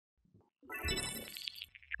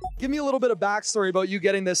Give me a little bit of backstory about you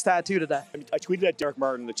getting this tattoo today. I tweeted at Derek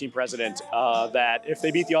Martin, the team president, that if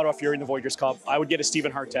they beat the Ottawa Fury in the Voyageurs Cup, I would get a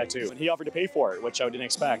Stephen Hart tattoo. And he offered to pay for it, which I didn't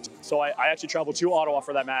expect. So I actually traveled to Ottawa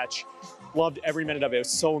for that match. Loved every minute of it. It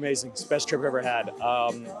was so amazing. It's the best trip I've ever had.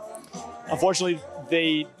 Unfortunately,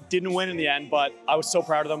 they didn't win in the end, but I was so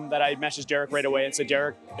proud of them that I messaged Derek right away and said,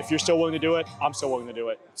 Derek, if you're still willing to do it, I'm still willing to do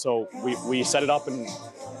it. So we set it up, and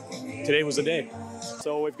today was the day.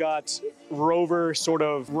 So we've got Rover sort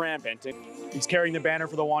of rampant. He's carrying the banner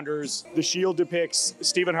for the Wanderers. The shield depicts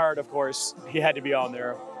Stephen Hart, of course. He had to be on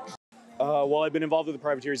there. Well, I've been involved with the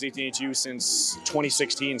Privateers 1882 since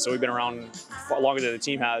 2016, so we've been around longer than the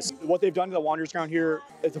team has. What they've done to the Wanderers ground here,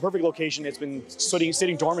 it's the perfect location. It's been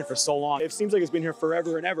sitting dormant for so long. It seems like it's been here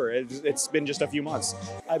forever and ever. It's been just a few months.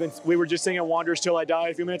 We were just singing Wanderers Till I Die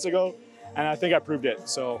a few minutes ago, and I think I proved it.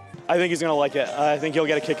 So I think he's gonna like it. I think he'll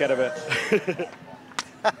get a kick out of it.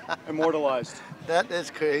 Immortalized. That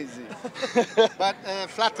is crazy. But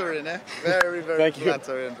flattering, eh? Very, very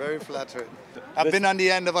flattering. Very flattering. I've been on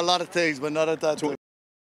the end of a lot of things, but not at that.